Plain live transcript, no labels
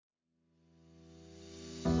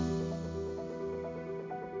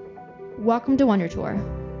Welcome to Wonder Tour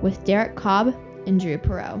with Derek Cobb and Drew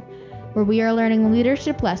Perot, where we are learning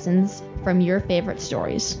leadership lessons from your favorite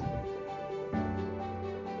stories.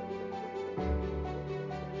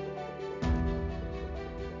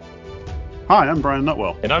 Hi, I'm Brian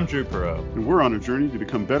Nutwell. And I'm Drew Perot. And we're on a journey to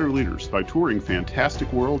become better leaders by touring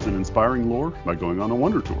fantastic worlds and inspiring lore by going on a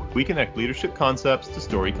Wonder Tour. We connect leadership concepts to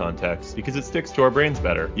story context because it sticks to our brains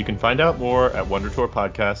better. You can find out more at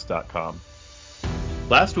wondertourpodcast.com.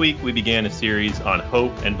 Last week, we began a series on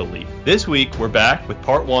hope and belief. This week, we're back with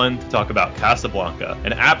part one to talk about Casablanca,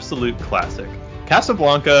 an absolute classic.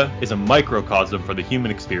 Casablanca is a microcosm for the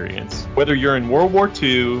human experience. Whether you're in World War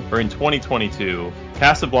II or in 2022,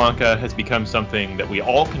 Casablanca has become something that we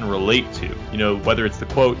all can relate to. You know, whether it's the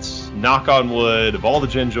quotes, knock on wood, of all the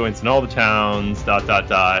gin joints in all the towns, ...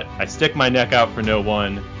 I stick my neck out for no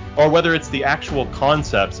one, or whether it's the actual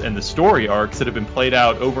concepts and the story arcs that have been played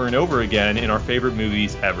out over and over again in our favorite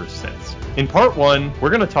movies ever since. In part one, we're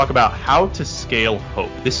going to talk about how to scale hope.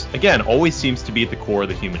 This, again, always seems to be at the core of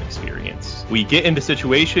the human experience. We get into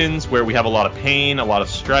situations where we have a lot of pain, a lot of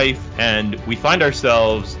strife, and we find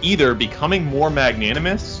ourselves either becoming more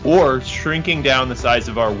magnanimous or shrinking down the size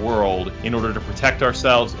of our world in order to protect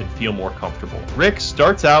ourselves and feel more comfortable. Rick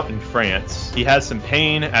starts out in France. He has some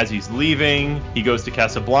pain as he's leaving. He goes to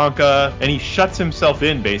Casablanca, and he shuts himself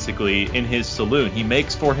in, basically, in his saloon. He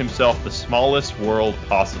makes for himself the smallest world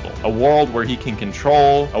possible. A world where he can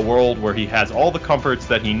control, a world where he has all the comforts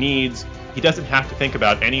that he needs. He doesn't have to think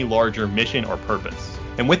about any larger mission or purpose.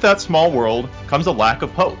 And with that small world comes a lack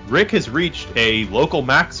of hope. Rick has reached a local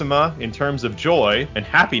maxima in terms of joy and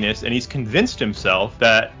happiness, and he's convinced himself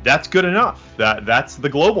that that's good enough, that that's the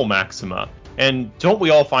global maxima. And don't we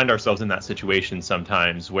all find ourselves in that situation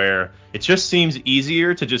sometimes where it just seems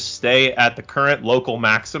easier to just stay at the current local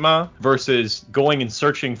maxima versus going and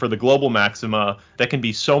searching for the global maxima that can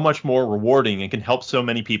be so much more rewarding and can help so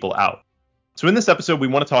many people out? So in this episode, we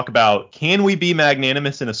want to talk about, can we be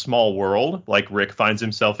magnanimous in a small world, like Rick finds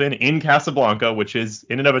himself in Casablanca, which is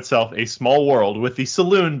in and of itself a small world, with the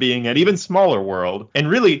saloon being an even smaller world. And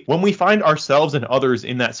really, when we find ourselves and others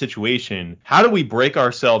in that situation, how do we break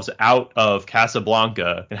ourselves out of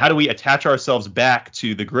Casablanca, and how do we attach ourselves back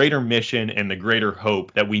to the greater mission and the greater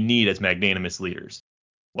hope that we need as magnanimous leaders?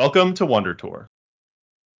 Welcome to Wonder Tour.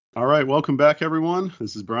 All right, welcome back, everyone.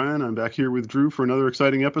 This is Brian. I'm back here with Drew for another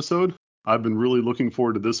exciting episode. I've been really looking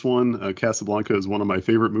forward to this one. Casablanca is one of my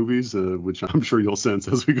favorite movies, which I'm sure you'll sense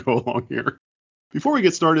as we go along here. Before we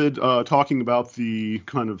get started talking about the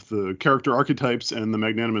kind of the character archetypes and the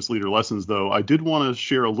magnanimous leader lessons, though, I did want to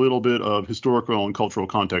share a little bit of historical and cultural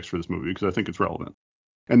context for this movie because I think it's relevant.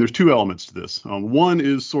 And there's two elements to this. One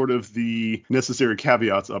is sort of the necessary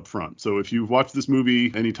caveats up front. So if you've watched this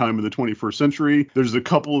movie any time in the 21st century, there's a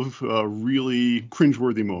couple of really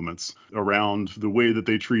cringeworthy moments around the way that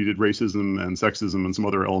they treated racism and sexism and some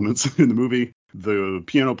other elements in the movie. The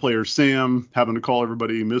piano player Sam having to call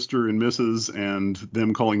everybody Mr. and Mrs. and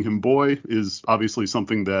them calling him boy is obviously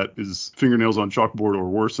something that is fingernails on chalkboard or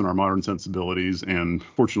worse in our modern sensibilities, and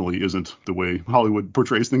fortunately isn't the way Hollywood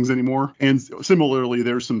portrays things anymore. And similarly,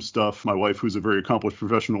 there's some stuff. My wife, who's a very accomplished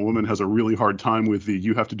professional woman, has a really hard time with the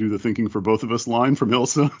 "you have to do the thinking for both of us" line from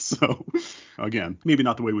Ilsa. So again, maybe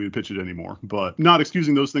not the way we would pitch it anymore, but not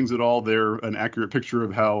excusing those things at all. They're an accurate picture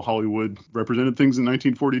of how Hollywood represented things in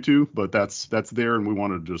 1942, but that's there, and we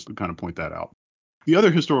want to just kind of point that out. The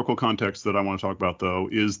other historical context that I want to talk about, though,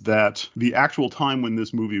 is that the actual time when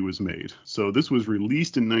this movie was made. So this was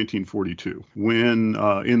released in 1942, when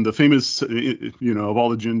in the famous, of all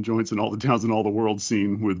the gin joints and all the towns and all the world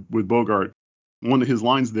scene with Bogart, one of his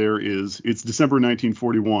lines there is, "It's December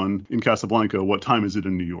 1941 in Casablanca. What time is it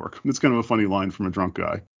in New York?" It's kind of a funny line from a drunk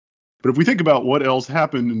guy. But if we think about what else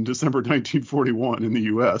happened in December 1941 in the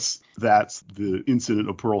U.S., that's the incident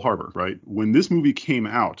of Pearl Harbor, right? When this movie came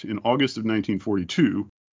out in August of 1942,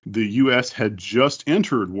 the U.S. had just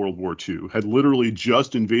entered World War II, had literally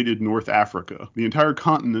just invaded North Africa. The entire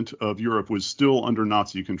continent of Europe was still under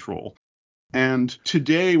Nazi control. And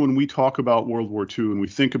today, when we talk about World War II and we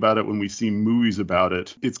think about it when we see movies about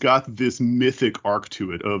it, it's got this mythic arc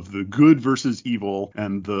to it of the good versus evil,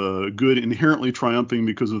 and the good inherently triumphing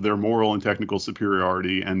because of their moral and technical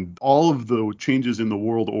superiority, and all of the changes in the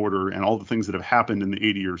world order and all the things that have happened in the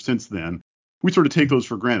 80 years since then. We sort of take those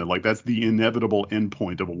for granted, like that's the inevitable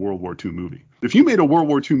endpoint of a World War II movie. If you made a World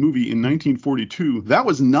War II movie in 1942, that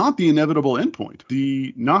was not the inevitable endpoint.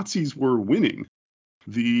 The Nazis were winning.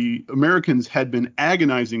 The Americans had been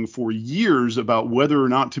agonizing for years about whether or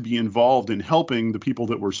not to be involved in helping the people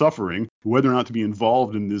that were suffering, whether or not to be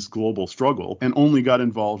involved in this global struggle, and only got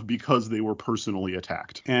involved because they were personally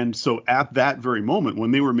attacked. And so at that very moment,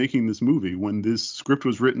 when they were making this movie, when this script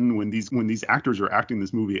was written, when these actors are acting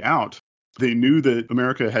this movie out, they knew that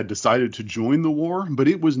America had decided to join the war, but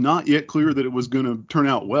it was not yet clear that it was going to turn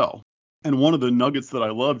out well. And one of the nuggets that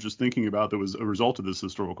I love just thinking about that was a result of this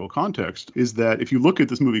historical context is that if you look at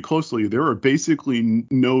this movie closely, there are basically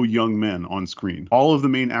no young men on screen. All of the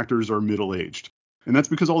main actors are middle-aged. And that's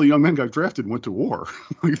because all the young men got drafted and went to war.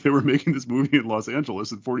 Like they were making this movie in Los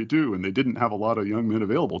Angeles at 42, and they didn't have a lot of young men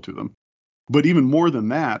available to them. But even more than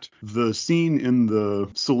that, the scene in the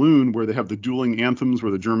saloon where they have the dueling anthems,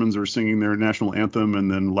 where the Germans are singing their national anthem,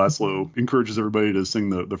 and then Laszlo encourages everybody to sing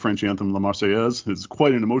the French anthem, La Marseillaise, is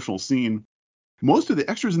quite an emotional scene. Most of the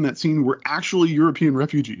extras in that scene were actually European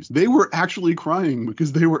refugees. They were actually crying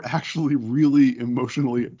because they were actually really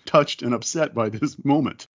emotionally touched and upset by this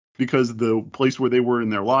moment. Because the place where they were in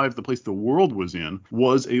their lives, the place the world was in,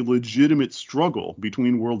 was a legitimate struggle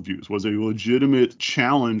between worldviews, was a legitimate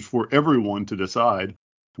challenge for everyone to decide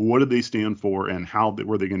what did they stand for and how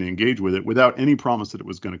were they going to engage with it without any promise that it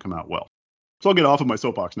was going to come out well. So I'll get off of my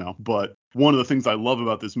soapbox now, but one of the things I love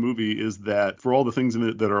about this movie is that for all the things in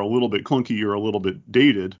it that are a little bit clunky or a little bit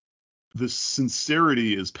dated, the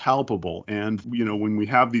sincerity is palpable. And, you know, when we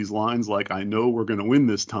have these lines like, I know we're going to win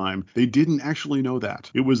this time, they didn't actually know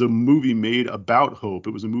that. It was a movie made about hope.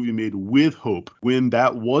 It was a movie made with hope when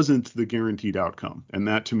that wasn't the guaranteed outcome. And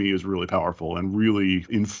that to me is really powerful and really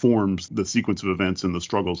informs the sequence of events and the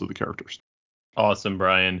struggles of the characters. Awesome,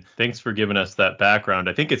 Brian. Thanks for giving us that background.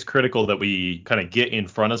 I think it's critical that we kind of get in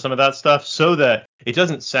front of some of that stuff so that it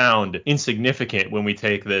doesn't sound insignificant when we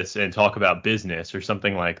take this and talk about business or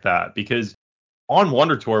something like that. Because on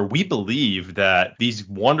Wonder Tour, we believe that these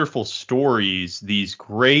wonderful stories, these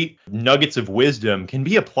great nuggets of wisdom can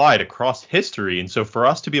be applied across history. And so for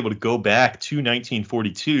us to be able to go back to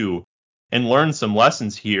 1942 and learn some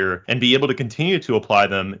lessons here and be able to continue to apply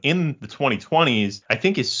them in the 2020s, I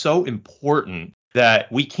think is so important that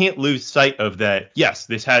we can't lose sight of that. Yes,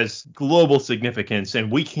 this has global significance, and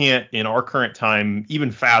we can't in our current time even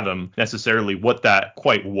fathom necessarily what that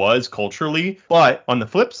quite was culturally. But on the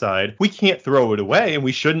flip side, we can't throw it away, and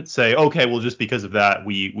we shouldn't say, okay, well, just because of that,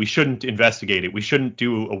 we shouldn't investigate it. We shouldn't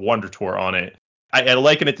do a Wonder Tour on it. I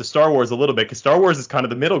liken it to Star Wars a little bit because Star Wars is kind of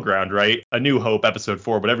the middle ground, right? A New Hope, Episode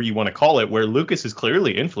 4, whatever you want to call it, where Lucas is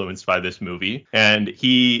clearly influenced by this movie and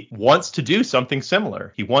he wants to do something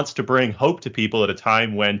similar. He wants to bring hope to people at a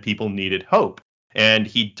time when people needed hope. And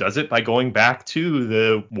he does it by going back to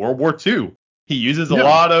the World War II. He uses a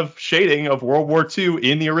lot of shading of World War II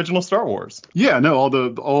in the original Star Wars. Yeah, no,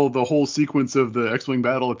 all the whole sequence of the X-Wing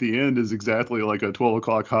battle at the end is exactly like a 12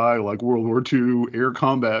 o'clock high, like World War II air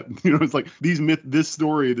combat. You know, it's like this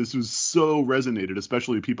story, this was so resonated,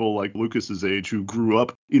 especially people like Lucas's age who grew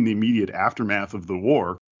up in the immediate aftermath of the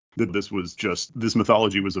war, that this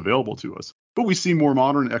mythology was available to us. But we see more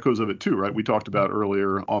modern echoes of it too, right? We talked about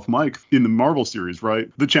earlier off mic in the Marvel series, right?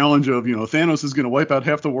 The challenge of, you know, Thanos is going to wipe out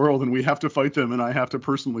half the world and we have to fight them and I have to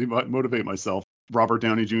personally motivate myself. Robert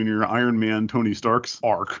Downey Jr., Iron Man, Tony Stark's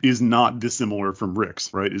arc is not dissimilar from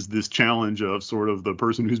Rick's, right? Is this challenge of sort of the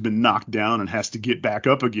person who's been knocked down and has to get back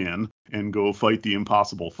up again and go fight the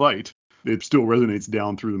impossible fight. It still resonates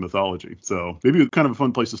down through the mythology. So maybe kind of a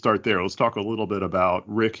fun place to start there. Let's talk a little bit about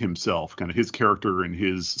Rick himself, kind of his character and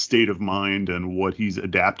his state of mind and what he's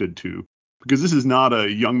adapted to. Because this is not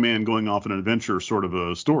a young man going off on an adventure sort of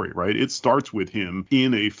a story, right? It starts with him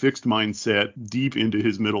in a fixed mindset, deep into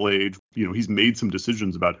his middle age. You know, he's made some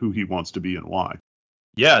decisions about who he wants to be and why.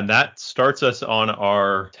 Yeah, and that starts us on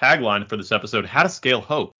our tagline for this episode, How to Scale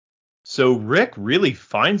Hope. So Rick really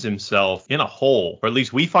finds himself in a hole, or at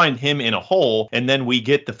least we find him in a hole, and then we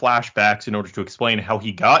get the flashbacks in order to explain how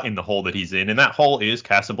he got in the hole that he's in, and that hole is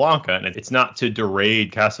Casablanca. And it's not to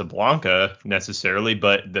derade Casablanca necessarily,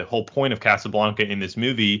 but the whole point of Casablanca in this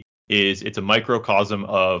movie is it's a microcosm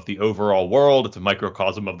of the overall world. It's a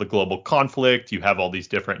microcosm of the global conflict. You have all these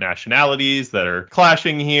different nationalities that are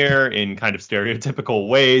clashing here in kind of stereotypical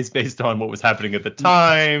ways based on what was happening at the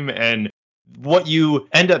time, and what you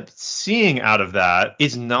end up seeing out of that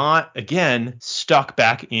is not, again, stuck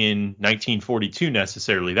back in 1942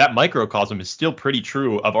 necessarily. That microcosm is still pretty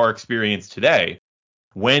true of our experience today.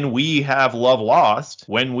 When we have love lost,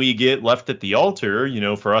 when we get left at the altar, you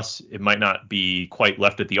know, for us, it might not be quite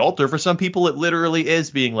left at the altar. For some people, it literally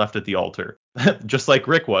is being left at the altar. Just like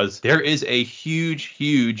Rick was, there is a huge,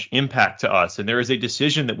 huge impact to us, and there is a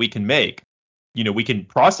decision that we can make. You know, we can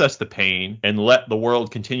process the pain and let the world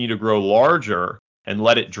continue to grow larger, and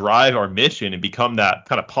let it drive our mission and become that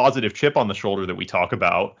kind of positive chip on the shoulder that we talk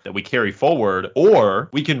about, that we carry forward, or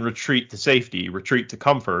we can retreat to safety, retreat to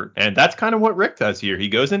comfort. And that's kind of what Rick does here. He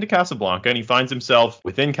goes into Casablanca and he finds himself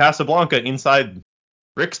within Casablanca inside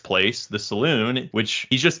Rick's place, the saloon, which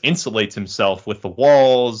he just insulates himself with the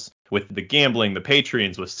walls, with the gambling, the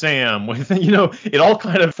patrons, with Sam, with, it all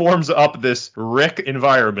kind of forms up this Rick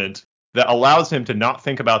environment that allows him to not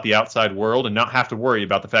think about the outside world and not have to worry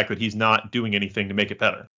about the fact that he's not doing anything to make it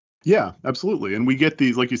better. Yeah, absolutely. And we get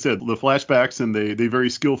these, like you said, the flashbacks, and they very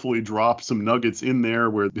skillfully drop some nuggets in there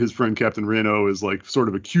where his friend Captain Reno is like sort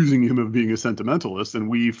of accusing him of being a sentimentalist. And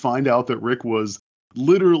we find out that Rick was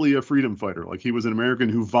literally a freedom fighter. Like, he was an American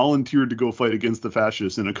who volunteered to go fight against the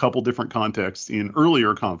fascists in a couple different contexts in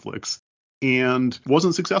earlier conflicts, and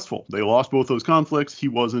wasn't successful. They lost both those conflicts. He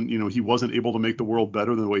wasn't able to make the world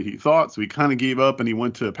better than the way he thought. So he kind of gave up, and he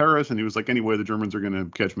went to Paris, and he was like, anyway, the Germans are going to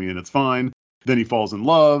catch me and it's fine. Then he falls in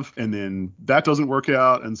love, and then that doesn't work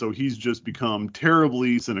out. And so he's just become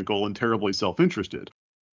terribly cynical and terribly self-interested.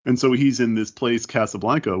 And so he's in this place,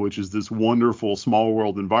 Casablanca, which is this wonderful small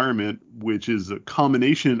world environment, which is a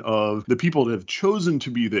combination of the people that have chosen to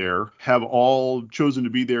be there, have all chosen to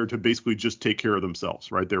be there to basically just take care of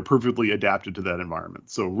themselves, right? They're perfectly adapted to that environment.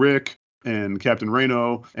 So Rick and Captain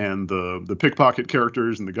Reno and the pickpocket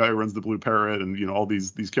characters and the guy who runs the Blue Parrot and, all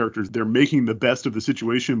these characters, they're making the best of the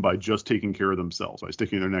situation by just taking care of themselves, by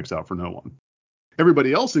sticking their necks out for no one.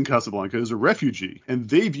 Everybody else in Casablanca is a refugee, and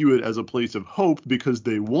they view it as a place of hope because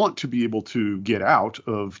they want to be able to get out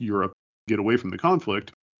of Europe, get away from the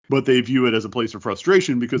conflict, but they view it as a place of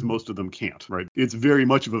frustration because most of them can't, right? It's very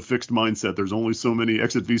much of a fixed mindset. There's only so many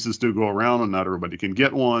exit visas to go around, and not everybody can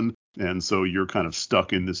get one, and so you're kind of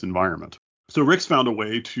stuck in this environment. So Rick's found a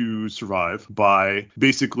way to survive by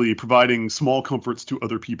basically providing small comforts to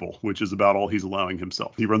other people, which is about all he's allowing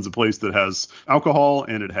himself. He runs a place that has alcohol,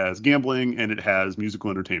 and it has gambling, and it has musical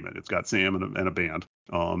entertainment. It's got Sam and a band.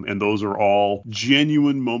 And those are all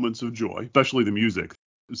genuine moments of joy, especially the music.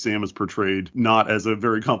 Sam is portrayed not as a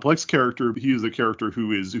very complex character, but he is a character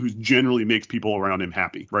who generally makes people around him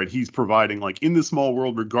happy, right? He's providing, like, in this small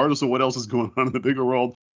world, regardless of what else is going on in the bigger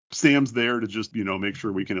world, Sam's there to just, make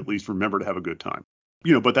sure we can at least remember to have a good time.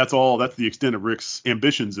 But that's the extent of Rick's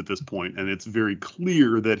ambitions at this point, and it's very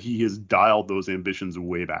clear that he has dialed those ambitions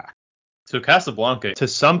way back. So Casablanca, to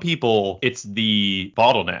some people, it's the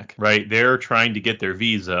bottleneck, right? They're trying to get their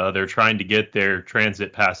visa, they're trying to get their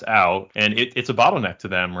transit pass out, and it's a bottleneck to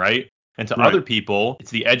them, right? And to other people,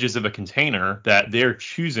 it's the edges of a container that they're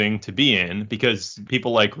choosing to be in, because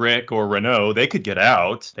people like Rick or Renault, they could get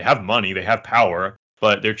out, they have money, they have power,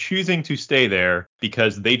 but they're choosing to stay there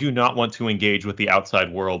because they do not want to engage with the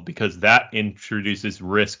outside world, because that introduces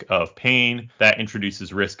risk of pain, that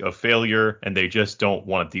introduces risk of failure, and they just don't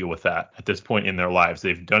want to deal with that at this point in their lives.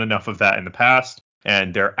 They've done enough of that in the past,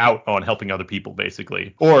 and they're out on helping other people,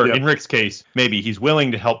 basically. Or in Rick's case, maybe he's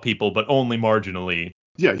willing to help people, but only marginally.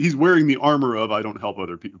 Yeah, he's wearing the armor of I don't help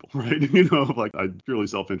other people, right? Like, I'm purely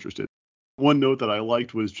self-interested. One note that I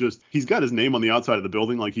liked was just, he's got his name on the outside of the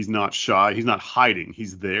building, like he's not shy, he's not hiding,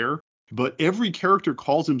 he's there. But every character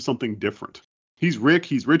calls him something different. He's Rick,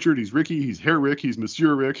 he's Richard, he's Ricky, he's Herr Rick, he's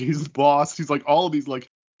Monsieur Rick, he's the boss. He's like all of these, like,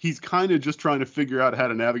 he's kind of just trying to figure out how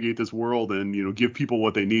to navigate this world and, give people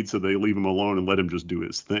what they need so they leave him alone and let him just do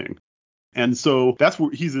his thing. And so that's where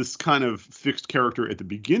he's this kind of fixed character at the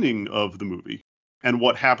beginning of the movie. And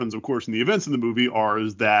what happens, of course, in the events in the movie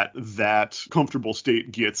is that comfortable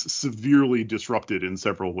state gets severely disrupted in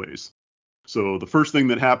several ways. So the first thing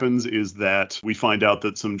that happens is that we find out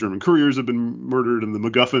that some German couriers have been murdered and the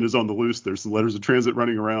MacGuffin is on the loose. There's some letters of transit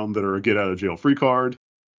running around that are a get-out-of-jail-free card.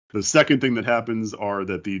 The second thing that happens are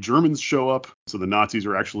that the Germans show up. So the Nazis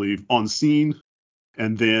are actually on scene.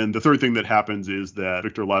 And then the third thing that happens is that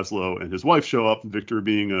Victor Laszlo and his wife show up, Victor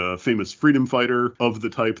being a famous freedom fighter of the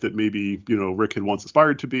type that maybe, Rick had once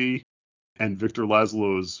aspired to be. And Victor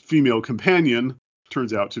Laszlo's female companion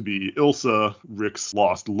turns out to be Ilsa, Rick's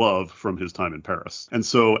lost love from his time in Paris. And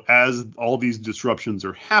so as all these disruptions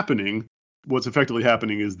are happening, what's effectively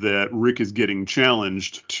happening is that Rick is getting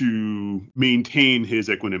challenged to maintain his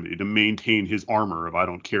equanimity, to maintain his armor of I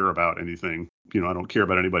don't care about anything. I don't care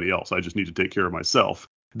about anybody else. I just need to take care of myself.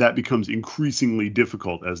 That becomes increasingly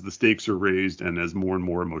difficult as the stakes are raised and as more and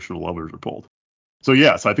more emotional levers are pulled. So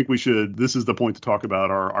yes, I think this is the point to talk about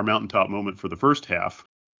our mountaintop moment for the first half.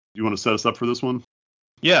 Do you want to set us up for this one?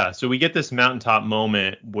 Yeah, so we get this mountaintop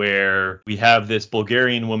moment where we have this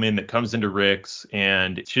Bulgarian woman that comes into Rick's,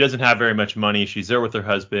 and she doesn't have very much money. She's there with her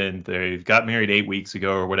husband. They've got married 8 weeks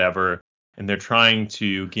ago or whatever. and they're trying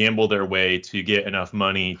to gamble their way to get enough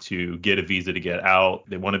money to get a visa to get out.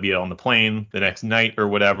 They want to be on the plane the next night or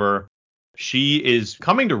whatever. She is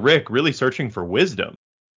coming to Rick really searching for wisdom.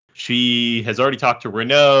 She has already talked to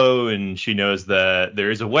Renault, and she knows that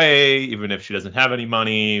there is a way, even if she doesn't have any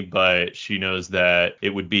money, but she knows that it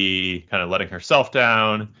would be kind of letting herself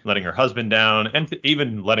down, letting her husband down, and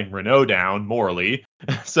even letting Renault down morally.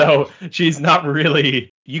 So she's not really,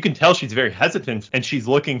 you can tell she's very hesitant, and she's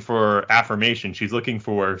looking for affirmation. She's looking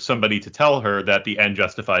for somebody to tell her that the end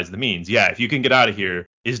justifies the means. Yeah, if you can get out of here,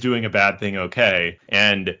 is doing a bad thing okay?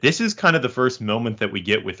 And this is kind of the first moment that we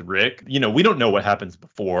get with Rick. You know, we don't know what happens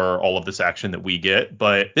before all of this action that we get,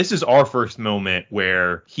 but this is our first moment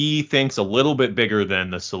where he thinks a little bit bigger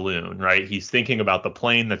than the saloon, right? He's thinking about the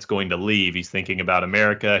plane that's going to leave. He's thinking about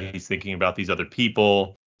America. He's thinking about these other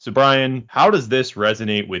people. So, Brian, how does this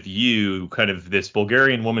resonate with you, kind of this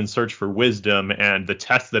Bulgarian woman's search for wisdom and the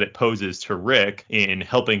test that it poses to Rick in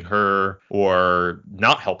helping her or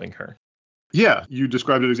not helping her? Yeah, you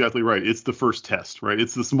described it exactly right. It's the first test, right?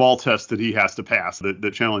 It's the small test that he has to pass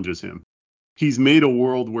that challenges him. He's made a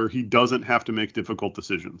world where he doesn't have to make difficult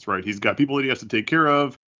decisions, right? He's got people that he has to take care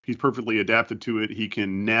of. He's perfectly adapted to it. He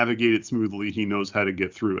can navigate it smoothly. He knows how to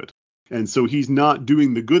get through it. And so he's not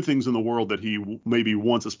doing the good things in the world that he maybe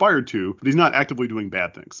once aspired to, but he's not actively doing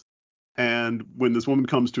bad things. And when this woman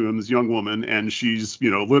comes to him, this young woman, and she's,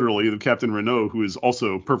 literally the Captain Renault, who is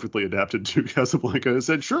also perfectly adapted to Casablanca,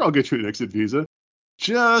 said, sure, I'll get you an exit visa.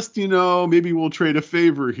 Just, maybe we'll trade a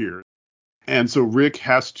favor here. And so Rick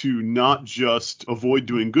has to not just avoid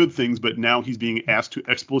doing good things, but now he's being asked to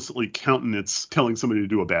explicitly countenance telling somebody to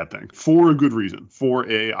do a bad thing for a good reason.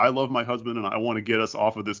 I love my husband and I want to get us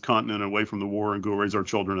off of this continent away from the war and go raise our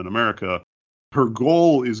children in America. Her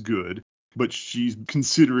goal is good, but she's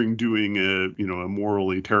considering doing a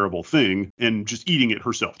morally terrible thing and just eating it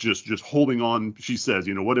herself, just holding on. She says,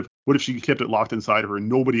 what if she kept it locked inside her and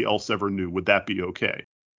nobody else ever knew? Would that be okay?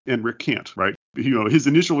 And Rick can't, right? His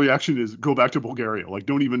initial reaction is go back to Bulgaria. Like,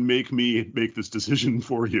 don't even make me make this decision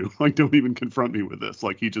for you. Like, don't even confront me with this.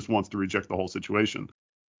 Like, he just wants to reject the whole situation.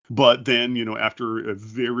 But then, after a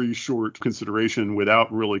very short consideration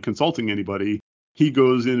without really consulting anybody, he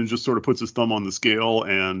goes in and just sort of puts his thumb on the scale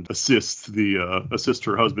and assists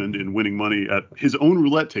her husband in winning money at his own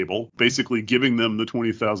roulette table, basically giving them the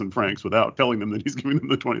 20,000 francs without telling them that he's giving them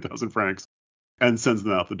the 20,000 francs, and sends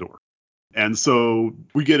them out the door. And so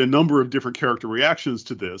we get a number of different character reactions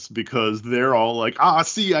to this because they're all like,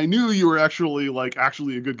 see, I knew you were actually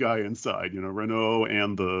a good guy inside, Renault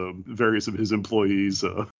and the various of his employees,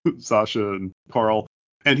 Sasha and Carl.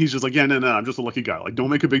 And he's just like, yeah, no, I'm just a lucky guy. Like, don't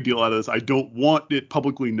make a big deal out of this. I don't want it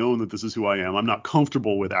publicly known that this is who I am. I'm not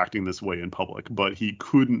comfortable with acting this way in public. But he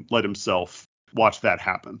couldn't let himself watch that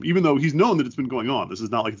happen, even though he's known that it's been going on. This is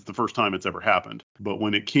not like it's the first time it's ever happened. But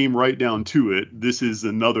when it came right down to it, this is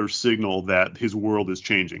another signal that his world is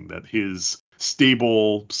changing, that his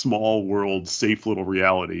stable, small world, safe little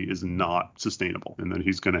reality is not sustainable, and that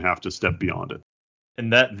he's going to have to step beyond it.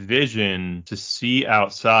 And that vision to see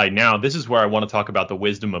outside. Now, this is where I want to talk about the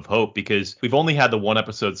wisdom of hope, because we've only had the one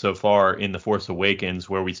episode so far in The Force Awakens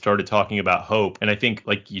where we started talking about hope. And I think,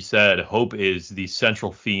 like you said, hope is the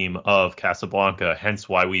central theme of Casablanca, hence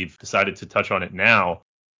why we've decided to touch on it now.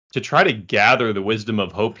 To try to gather the wisdom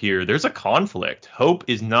of hope here, there's a conflict. Hope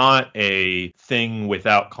is not a thing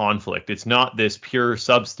without conflict. It's not this pure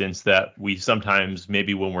substance that we sometimes,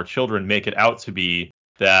 maybe when we're children, make it out to be,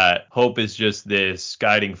 that hope is just this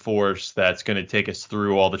guiding force that's going to take us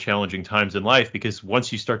through all the challenging times in life. Because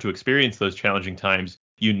once you start to experience those challenging times,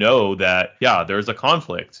 you know that, yeah, there's a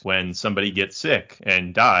conflict when somebody gets sick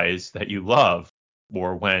and dies that you love,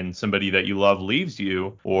 or when somebody that you love leaves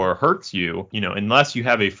you or hurts you. Unless you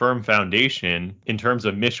have a firm foundation in terms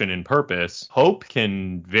of mission and purpose, hope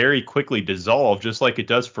can very quickly dissolve, just like it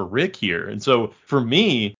does for Rick here. And so for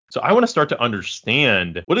me, I want to start to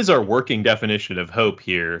understand, what is our working definition of hope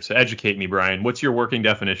here? So educate me, Brian. What's your working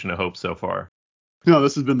definition of hope so far?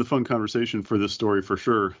 This has been the fun conversation for this story for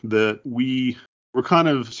sure, that we're kind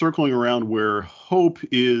of circling around where hope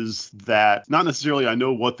is that not necessarily I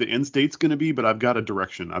know what the end state's going to be, but I've got a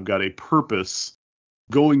direction. I've got a purpose.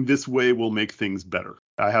 Going this way will make things better.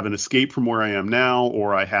 I have an escape from where I am now,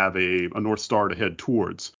 or I have a North Star to head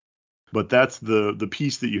towards. But that's the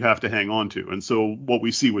piece that you have to hang on to. And so what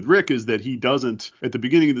we see with Rick is that he doesn't, at the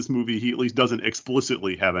beginning of this movie, he at least doesn't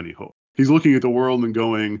explicitly have any hope. He's looking at the world and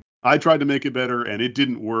going, I tried to make it better and it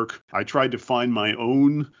didn't work. I tried to find my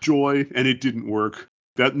own joy and it didn't work.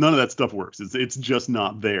 None of that stuff works. It's just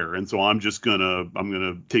not there. And so I'm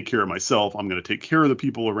gonna take care of myself. I'm gonna take care of the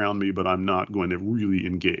people around me, but I'm not going to really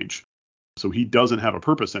engage. So he doesn't have a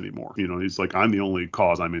purpose anymore. He's like, I'm the only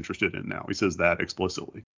cause I'm interested in now. He says that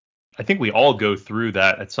explicitly. I think we all go through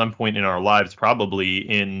that at some point in our lives, probably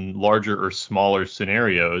in larger or smaller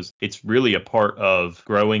scenarios. It's really a part of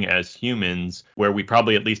growing as humans where we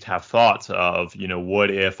probably at least have thoughts of, what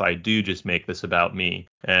if I do just make this about me?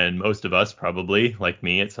 And most of us probably, like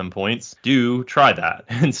me at some points, do try that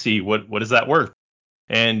and see what is that worth?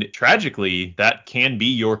 And tragically, that can be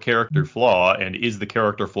your character flaw and is the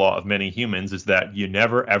character flaw of many humans, is that you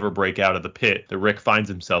never ever break out of the pit that Rick finds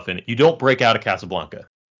himself in. You don't break out of Casablanca.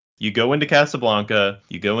 You go into Casablanca,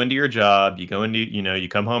 you go into your job, you go into, you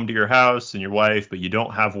come home to your house and your wife, but you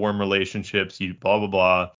don't have warm relationships, you blah, blah,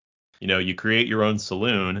 blah. You create your own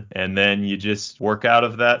saloon and then you just work out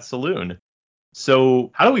of that saloon.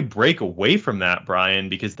 So how do we break away from that, Brian?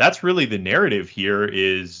 Because that's really the narrative here,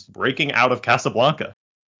 is breaking out of Casablanca.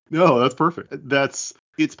 No, that's perfect.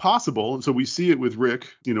 It's possible. And so we see it with Rick,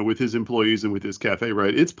 with his employees and with his cafe,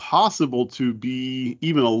 right? It's possible to be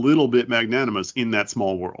even a little bit magnanimous in that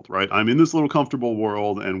small world, right? I'm in this little comfortable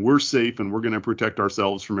world and we're safe and we're going to protect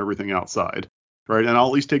ourselves from everything outside, right? And I'll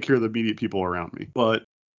at least take care of the immediate people around me. But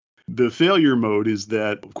the failure mode is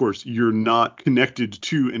that, of course, you're not connected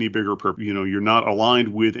to any bigger purpose. You're not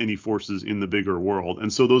aligned with any forces in the bigger world.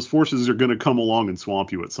 And so those forces are going to come along and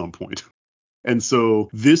swamp you at some point. And so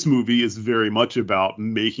this movie is very much about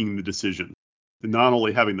making the decision, not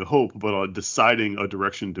only having the hope, but deciding a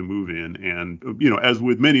direction to move in. And, as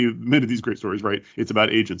with many of these great stories, right, it's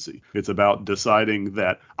about agency. It's about deciding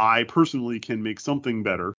that I personally can make something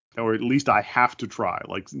better, or at least I have to try.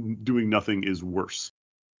 Like, doing nothing is worse.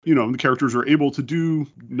 The characters are able to do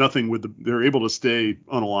nothing they're able to stay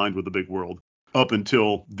unaligned with the big world up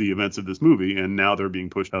until the events of this movie. And now they're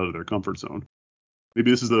being pushed out of their comfort zone. Maybe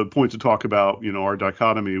this is the point to talk about, our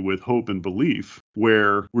dichotomy with hope and belief,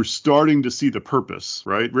 where we're starting to see the purpose,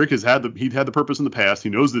 right? Rick he'd had the purpose in the past. He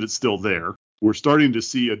knows that it's still there. We're starting to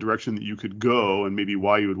see a direction that you could go and maybe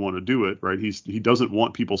why you would want to do it, right? He doesn't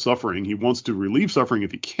want people suffering. He wants to relieve suffering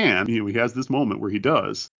if he can. He has this moment where he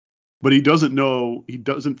does. But he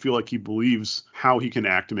doesn't feel like he believes how he can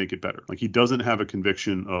act to make it better. Like, he doesn't have a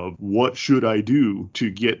conviction of what should I do to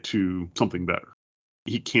get to something better.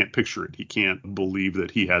 He can't picture it. He can't believe that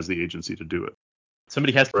he has the agency to do it.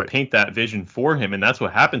 Somebody has to paint that vision for him. And that's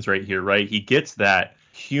what happens right here, right? He gets that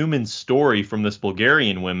human story from this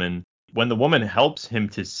Bulgarian woman. When the woman helps him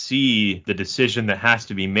to see the decision that has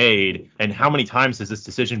to be made, and how many times has this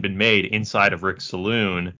decision been made inside of Rick's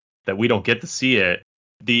saloon that we don't get to see it?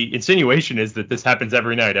 The insinuation is that this happens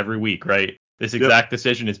every night, every week, right? This exact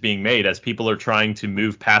decision is being made as people are trying to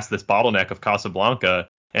move past this bottleneck of Casablanca.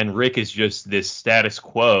 And Rick is just this status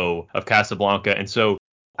quo of Casablanca. And so,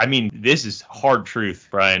 this is hard truth,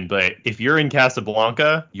 Brian, but if you're in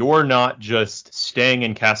Casablanca, you're not just staying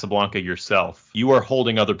in Casablanca yourself. You are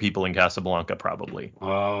holding other people in Casablanca, probably.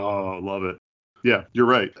 Oh, love it. Yeah, you're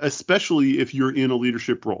right. Especially if you're in a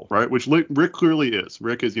leadership role, right? Which Rick clearly is.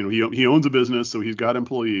 Rick is, he owns a business, so he's got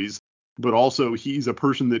employees. But also he's a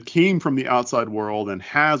person that came from the outside world and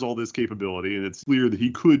has all this capability. And it's clear that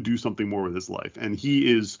he could do something more with his life. And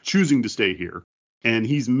he is choosing to stay here. And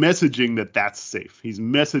he's messaging that that's safe. He's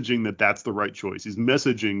messaging that that's the right choice. He's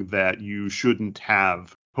messaging that you shouldn't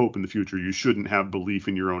have hope in the future. You shouldn't have belief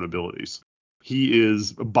in your own abilities. He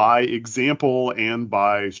is, by example and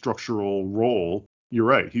by structural role, you're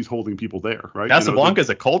right. He's holding people there, right? Casablanca is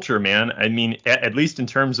a culture, man. At least in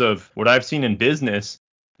terms of what I've seen in business,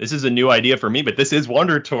 this is a new idea for me, but this is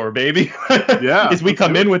Wonder Tour, baby. Yeah. As we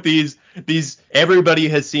come in with these, everybody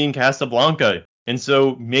has seen Casablanca. And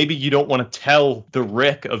so maybe you don't want to tell the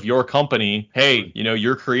Rick of your company, hey,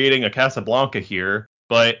 you're creating a Casablanca here.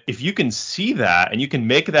 But if you can see that and you can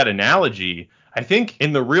make that analogy, I think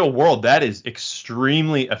in the real world, that is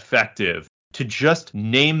extremely effective, to just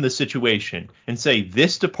name the situation and say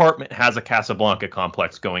this department has a Casablanca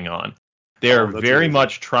complex going on. They're very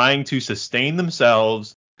much trying to sustain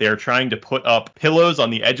themselves. They're trying to put up pillows on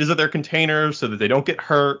the edges of their containers so that they don't get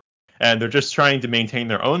hurt. And they're just trying to maintain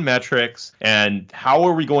their own metrics. And how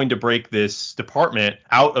are we going to break this department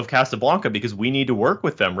out of Casablanca? Because we need to work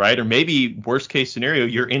with them, right? Or maybe worst case scenario,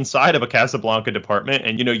 you're inside of a Casablanca department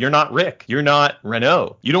and, you're not Rick. You're not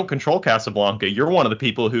Renault. You don't control Casablanca. You're one of the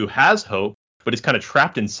people who has hope, but is kind of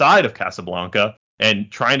trapped inside of Casablanca and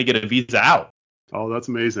trying to get a visa out. Oh, that's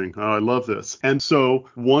amazing. Oh, I love this. And so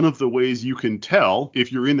one of the ways you can tell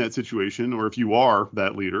if you're in that situation or if you are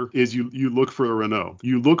that leader is you look for a Renault.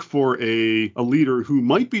 You look for a leader who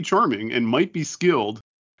might be charming and might be skilled,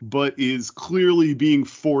 but is clearly being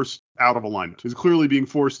forced out of alignment. He's clearly being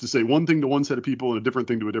forced to say one thing to one set of people and a different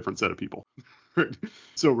thing to a different set of people.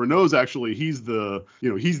 So Renault's actually, he's the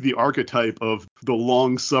archetype of the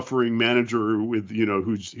long-suffering manager with,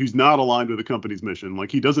 who's not aligned with the company's mission.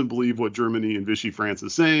 Like, he doesn't believe what Germany and Vichy France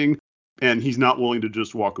is saying, and he's not willing to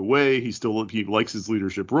just walk away. He likes his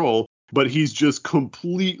leadership role, but he's just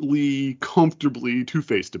completely comfortably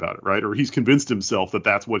two-faced about it, right? Or he's convinced himself that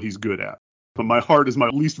that's what he's good at. But my heart is my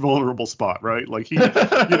least vulnerable spot, right? Like,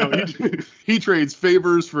 he trades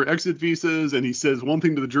favors for exit visas, and he says one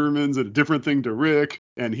thing to the Germans and a different thing to Rick,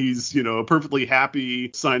 and he's, perfectly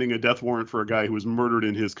happy signing a death warrant for a guy who was murdered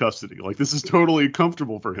in his custody. Like, this is totally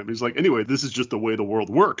comfortable for him. He's like, anyway, this is just the way the world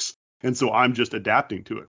works, and so I'm just adapting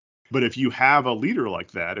to it. But if you have a leader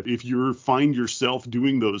like that, if you find yourself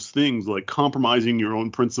doing those things, like compromising your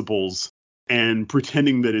own principles and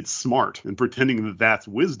pretending that it's smart and pretending that that's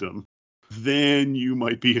wisdom, then you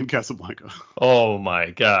might be in Casablanca. Oh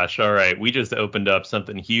my gosh. All right. We just opened up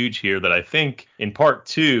something huge here that I think in part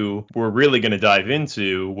 2, we're really going to dive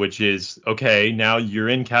into, which is, okay, now you're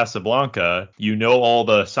in Casablanca. You know all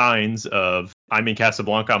the signs of, I'm in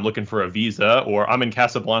Casablanca, I'm looking for a visa, or I'm in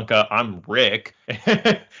Casablanca, I'm Rick,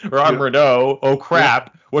 or I'm Renault. Oh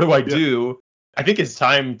crap. What do I do? I think it's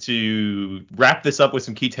time to wrap this up with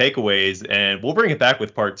some key takeaways, and we'll bring it back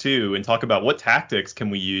with part 2 and talk about what tactics can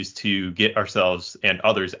we use to get ourselves and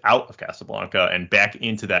others out of Casablanca and back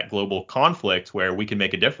into that global conflict where we can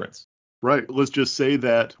make a difference. Right. Let's just say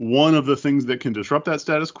that one of the things that can disrupt that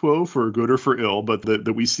status quo for good or for ill, but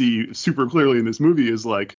that we see super clearly in this movie is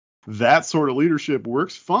like that sort of leadership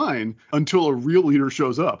works fine until a real leader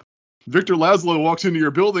shows up. Victor Laszlo walks into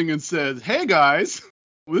your building and says, hey guys,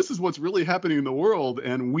 this is what's really happening in the world,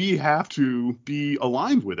 and we have to be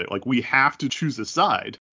aligned with it. Like, we have to choose a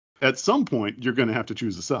side. At some point, you're going to have to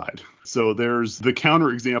choose a side. So there's the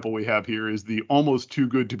counter example we have here is the almost too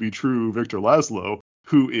good to be true Victor Laszlo,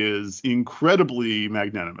 who is incredibly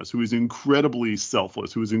magnanimous, who is incredibly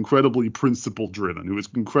selfless, who is incredibly principle driven, who is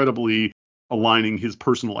incredibly aligning his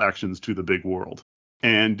personal actions to the big world.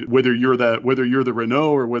 And whether you're the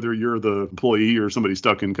Renault or whether you're the employee or somebody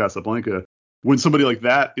stuck in Casablanca, when somebody like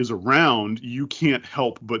that is around, you can't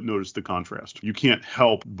help but notice the contrast. You can't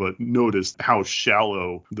help but notice how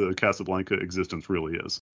shallow the Casablanca existence really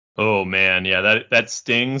is. Oh man, yeah, that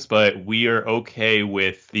stings, but we are okay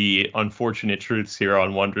with the unfortunate truths here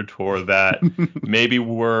on Wonder Tour that maybe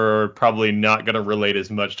we're probably not going to relate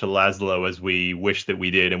as much to Laszlo as we wish that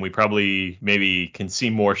we did, and we probably maybe can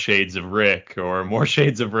see more shades of Rick or more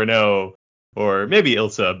shades of Renault or maybe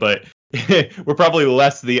Ilsa, but we're probably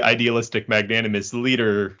less the idealistic, magnanimous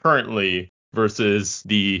leader currently versus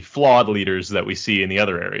the flawed leaders that we see in the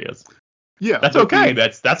other areas. Yeah, that's okay.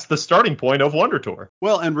 That's the starting point of Wonder Tour.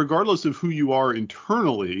 Well, and regardless of who you are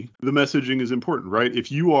internally, the messaging is important, right?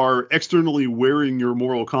 If you are externally wearing your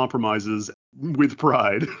moral compromises with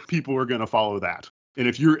pride, people are going to follow that. And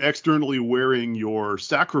if you're externally wearing your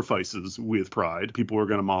sacrifices with pride, people are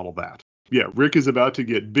going to model that. Yeah, Rick is about to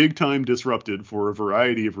get big time disrupted for a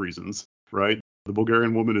variety of reasons, right? The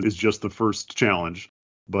Bulgarian woman is just the first challenge.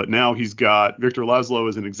 But now he's got Victor Laszlo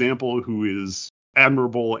as an example who is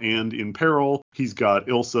admirable and in peril. He's got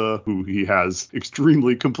Ilsa, who he has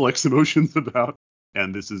extremely complex emotions about.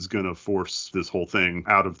 And this is going to force this whole thing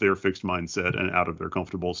out of their fixed mindset and out of their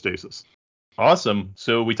comfortable stasis. Awesome.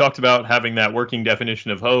 So we talked about having that working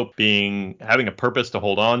definition of hope being having a purpose to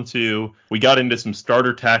hold on to. We got into some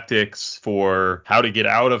starter tactics for how to get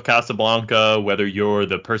out of Casablanca, whether you're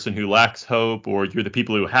the person who lacks hope or you're the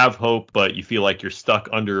people who have hope, but you feel like you're stuck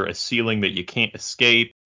under a ceiling that you can't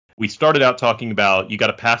escape. We started out talking about you got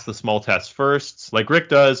to pass the small tests first, like Rick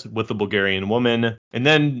does with the Bulgarian woman. And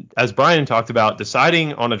then, as Brian talked about,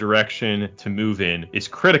 deciding on a direction to move in is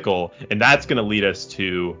critical. And that's going to lead us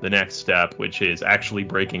to the next step, which is actually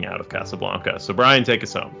breaking out of Casablanca. So, Brian, take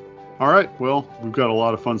us home. All right. Well, we've got a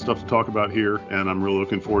lot of fun stuff to talk about here, and I'm really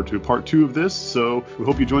looking forward to part 2 of this. So we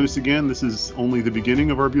hope you join us again. This is only the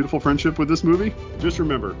beginning of our beautiful friendship with this movie. Just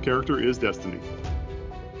remember, character is destiny.